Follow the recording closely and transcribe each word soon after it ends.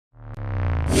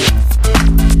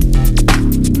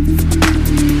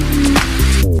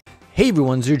Hey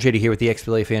everyone, ZerJD here with the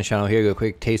XBLA Fans Channel. Here you go, a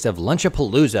quick taste of Lunch A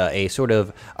Palooza, a sort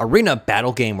of arena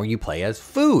battle game where you play as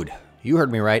food. You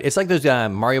heard me right. It's like those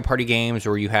Mario Party games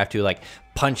where you have to like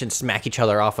punch and smack each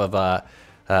other off of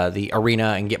the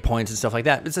arena and get points and stuff like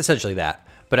that. It's essentially that,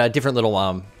 but a different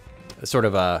little sort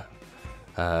of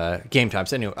game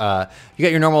types. Anyway, you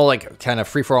got your normal like kind of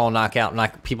free-for-all knockout,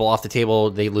 knock people off the table,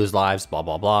 they lose lives, blah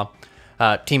blah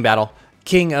blah. Team battle,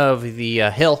 king of the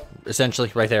hill,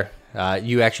 essentially right there.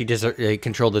 You actually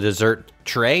control the dessert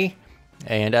tray,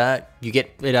 and you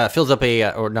get it fills up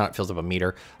a or not fills up a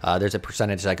meter. There's a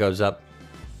percentage that goes up,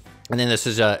 and then this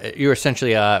is you're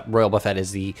essentially Royal Buffet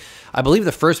is I believe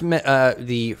the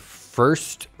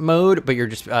first mode, but you're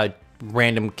just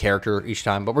random character each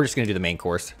time. But we're just gonna do the main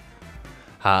course.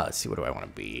 Let's see, what do I want to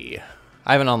be?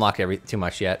 I haven't unlocked too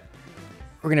much yet.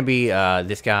 We're gonna be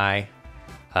this guy.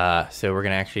 So we're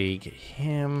gonna actually get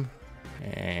him.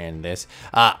 And this.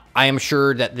 I am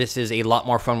sure that this is a lot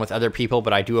more fun with other people,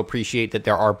 but I do appreciate that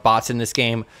there are bots in this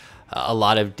game. A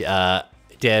lot of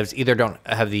devs either don't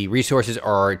have the resources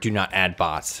or do not add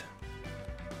bots.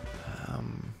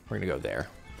 We're gonna go there.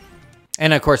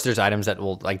 And of course, there's items that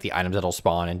will, like the items that'll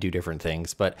spawn and do different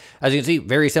things. But as you can see,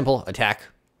 very simple: attack,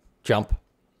 jump,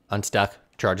 unstuck,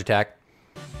 charge attack,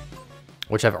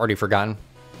 which I've already forgotten.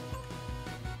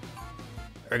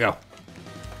 There we go.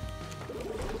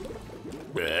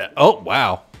 Oh,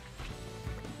 wow.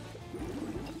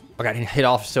 I got hit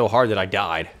off so hard that I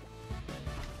died.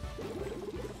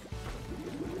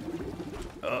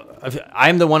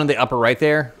 I'm the one in the upper right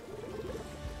there.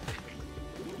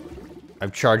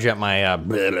 I've charged up my...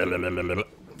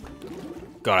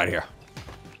 Got out of here.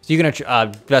 So you're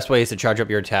gonna... best way is to charge up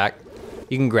your attack.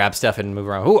 You can grab stuff and move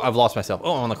around. Oh, I've lost myself.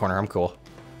 Oh, I'm on the corner. I'm cool.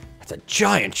 That's a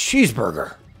giant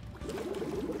cheeseburger.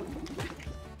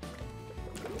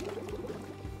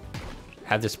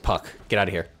 Have this puck. Get out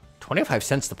of here. 25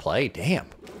 cents to play? Damn.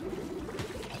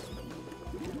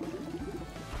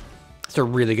 That's a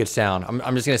really good sound.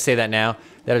 I'm just going to say that now.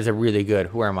 That is a really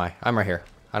good... Where am I? I'm right here.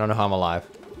 I don't know how I'm alive.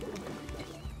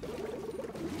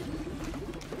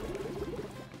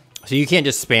 So you can't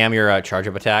just spam your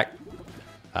charge-up attack.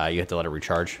 You have to let it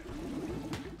recharge.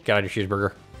 Get out of your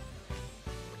cheeseburger.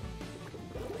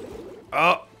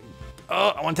 Oh! Oh,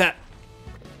 I want that.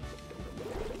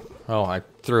 Oh, I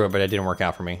threw it, but it didn't work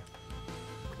out for me.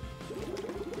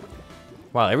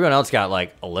 Wow, everyone else got,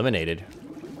 like, eliminated.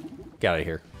 Get out of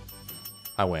here.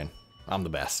 I win. I'm the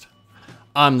best.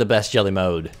 I'm the best jelly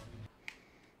mode.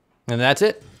 And that's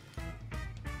it.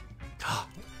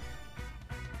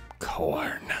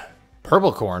 Corn.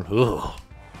 Purple corn. Ooh.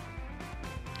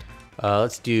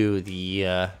 Let's do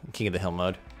the King of the Hill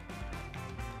mode.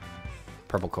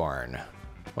 Purple corn.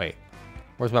 Wait.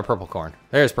 Where's my purple corn?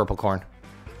 There's purple corn.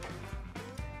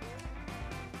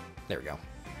 There we go.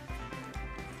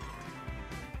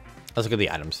 Let's look at the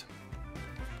items.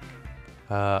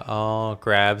 All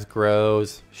grabs,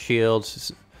 grows,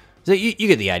 shields. So you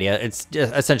get the idea. It's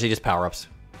just essentially just power-ups.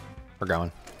 We're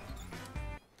going.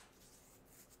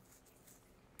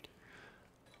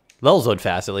 Levels load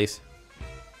fast, at least.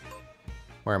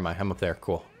 Where am I? I'm up there.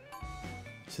 Cool.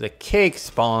 So the cake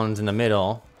spawns in the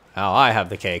middle. Oh, I have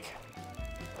the cake.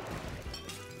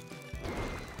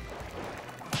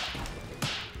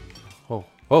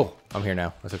 Oh, I'm here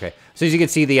now. That's okay. So as you can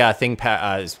see, the thing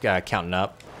is counting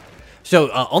up.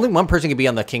 So only one person can be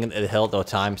on the King of the Hill at the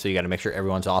time, so you got to make sure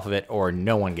everyone's off of it, or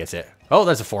no one gets it. Oh,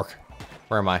 that's a fork.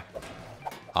 Where am I?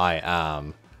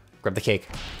 Grab the cake.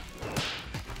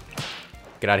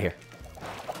 Get out of here.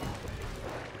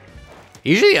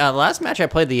 Usually, the last match I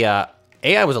played, the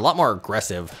AI was a lot more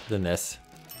aggressive than this.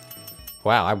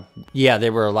 Wow, yeah, they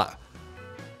were a lot...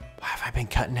 Why have I been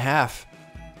cut in half?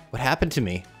 What happened to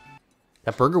me?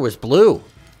 That burger was blue.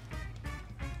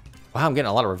 Wow, I'm getting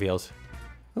a lot of reveals.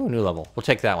 Ooh, new level. We'll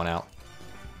take that one out.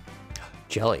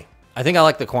 Jelly. I think I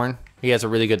like the corn. He has a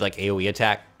really good, like, AoE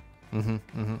attack.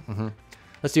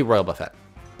 Let's do Royal Buffet.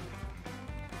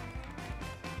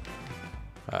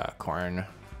 Corn. There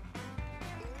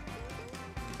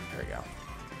we go.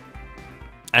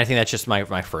 And I think that's just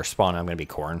my first spawn. I'm going to be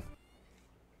corn.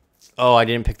 Oh, I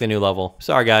didn't pick the new level.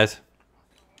 Sorry, guys.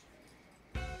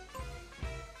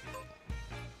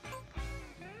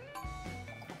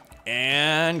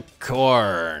 And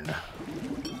corn.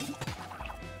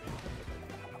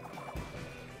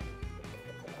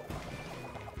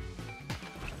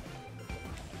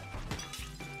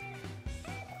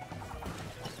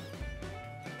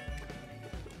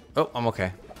 Oh, I'm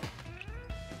okay.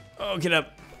 Oh, get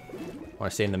up. I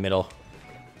want to stay in the middle.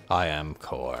 I am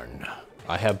corn.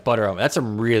 I have butter on me. That's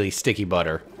some really sticky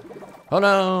butter. Oh,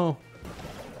 no.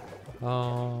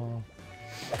 Oh.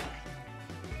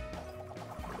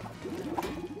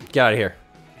 Get out of here.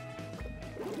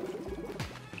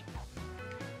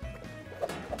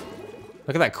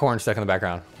 Look at that corn stuck in the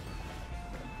background.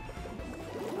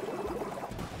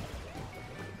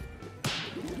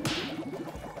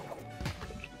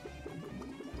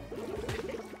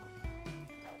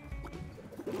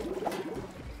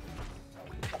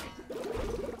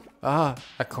 Ah,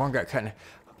 that corn got cut in.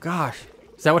 Gosh.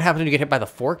 Is that what happens when you get hit by the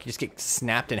fork? You just get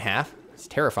snapped in half? It's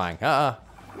terrifying. Get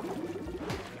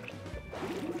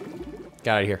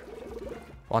out of here.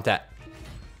 Want that.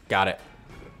 Got it.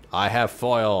 I have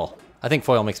foil. I think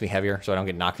foil makes me heavier, so I don't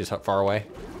get knocked as far away.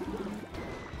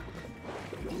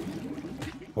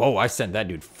 Whoa, I sent that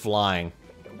dude flying.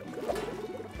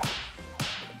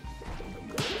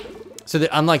 So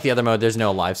unlike the other mode, there's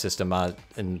no live system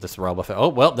in this Royal Buffet. Oh,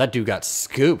 well, that dude got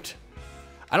scooped.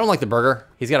 I don't like the burger.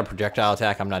 He's got a projectile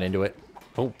attack. I'm not into it.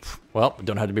 Oh, well,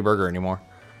 don't have to be burger anymore.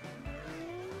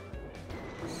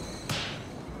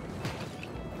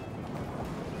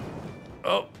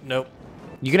 Oh, nope.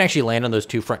 You can actually land on those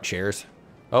 2 front chairs.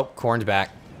 Oh, corn's back.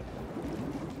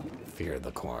 Fear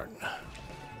the corn.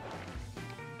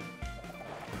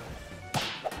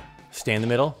 Stay in the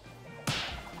middle.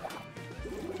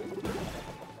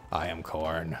 I am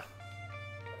corn.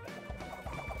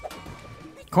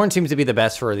 Corn seems to be the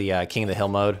best for the King of the Hill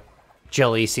mode.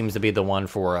 Jelly seems to be the one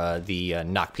for the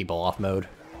knock people off mode.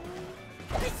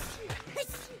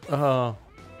 Oh.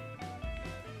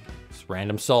 Just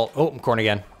random salt. Oh, I'm corn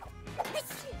again.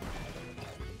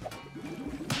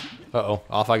 Uh-oh,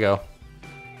 off I go.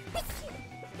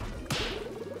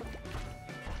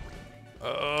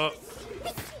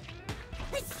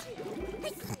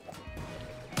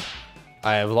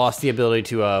 I have lost the ability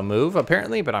to move,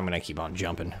 apparently, but I'm going to keep on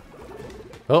jumping.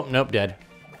 Oh, nope, dead.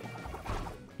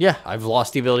 Yeah, I've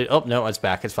lost the ability. Oh, no, it's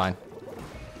back. It's fine.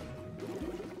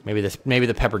 Maybe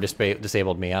the pepper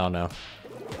disabled me. I don't know.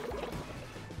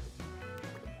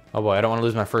 Oh, boy, I don't want to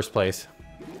lose my first place.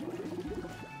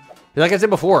 Like I said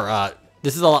before,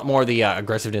 this is a lot more the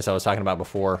aggressiveness I was talking about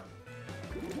before.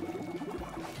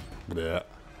 Blech.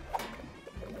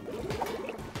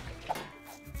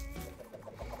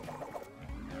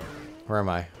 Where am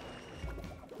I?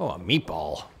 Oh, a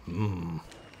meatball. Mmm.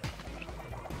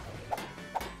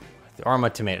 Or I'm a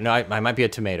tomato. No, I might be a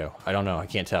tomato. I don't know. I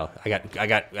can't tell. I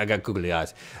got googly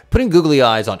eyes. Putting googly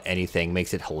eyes on anything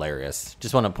makes it hilarious.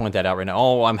 Just want to point that out right now.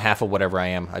 Oh, I'm half of whatever I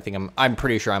am. I think I'm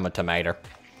pretty sure I'm a tomato.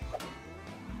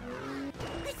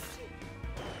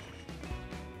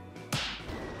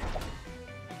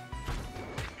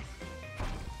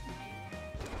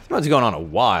 This one's going on a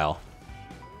while.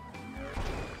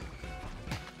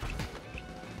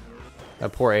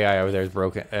 That poor AI over there is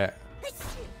broken.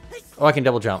 Oh, I can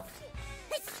double jump.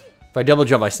 If I double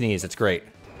jump, I sneeze. It's great.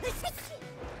 So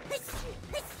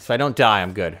if I don't die,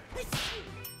 I'm good.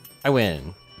 I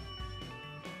win.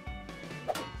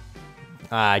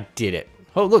 I did it.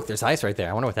 Oh, look, there's ice right there.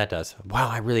 I wonder what that does. Wow,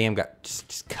 I really am got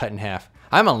just cut in half.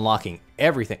 I'm unlocking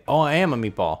everything. Oh, I am a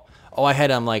meatball. Oh, I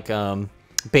had like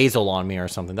basil on me or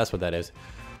something. That's what that is.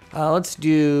 Let's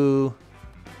do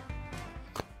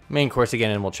main course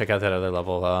again, and we'll check out that other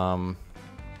level.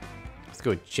 Let's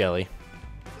go with jelly.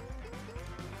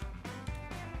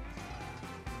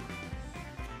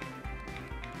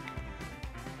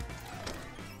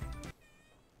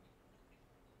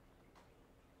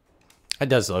 It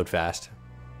does load fast.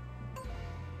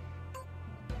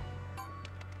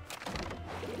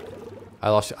 I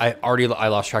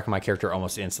lost track of my character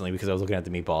almost instantly because I was looking at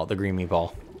the meatball, the green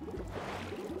meatball.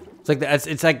 It's like that.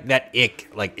 It's like that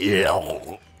ick, like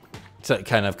ew. It's that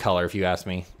kind of color, if you ask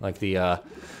me. Like the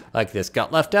like this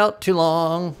got left out too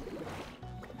long.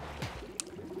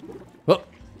 Well,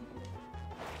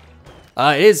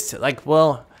 it is like,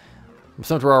 well,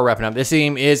 since we're all wrapping up, this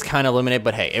game is kind of limited,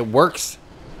 but hey, it works.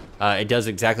 It does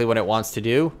exactly what it wants to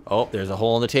do. Oh, there's a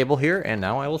hole in the table here, and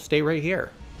now I will stay right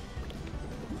here.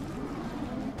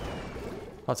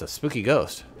 Oh, it's a spooky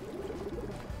ghost.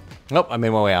 Nope, I made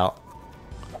my way out.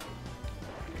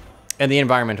 And the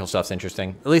environmental stuff's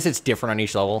interesting. At least it's different on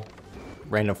each level.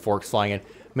 Random forks flying in.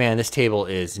 Man, this table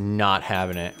is not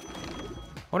having it.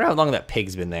 I wonder how long that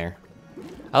pig's been there.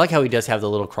 I like how he does have the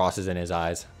little crosses in his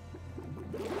eyes.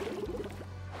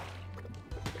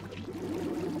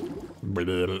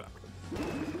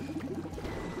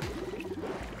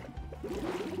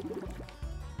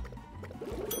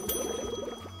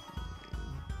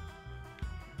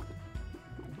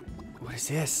 What is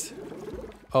this?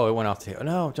 Oh, it went off the table.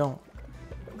 No, don't.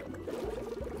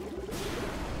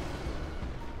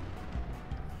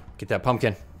 Get that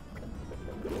pumpkin.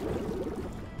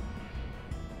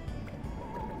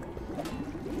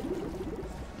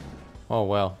 Oh,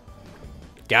 well.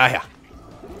 Yeah.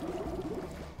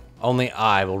 Only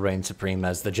I will reign supreme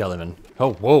as the jellyman.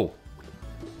 Oh, whoa.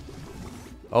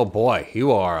 Oh boy,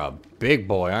 you are a big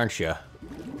boy, aren't you?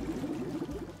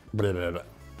 Blah, blah, blah.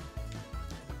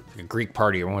 It's like a Greek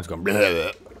party, everyone's going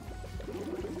blah,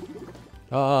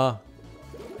 blah.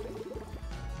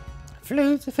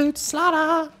 Food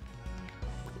slaughter.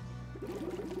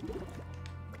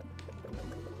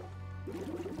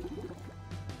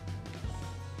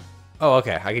 Oh,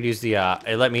 okay. I could use the,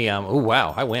 it let me, oh,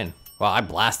 wow, I win. Wow, I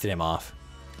blasted him off.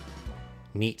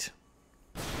 Neat.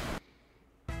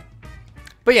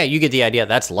 But yeah, you get the idea.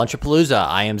 That's Lunch A Palooza.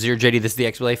 I am Zero JD. This is the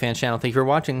XBLA Fans channel. Thank you for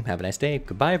watching. Have a nice day.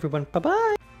 Goodbye, everyone.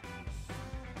 Bye-bye.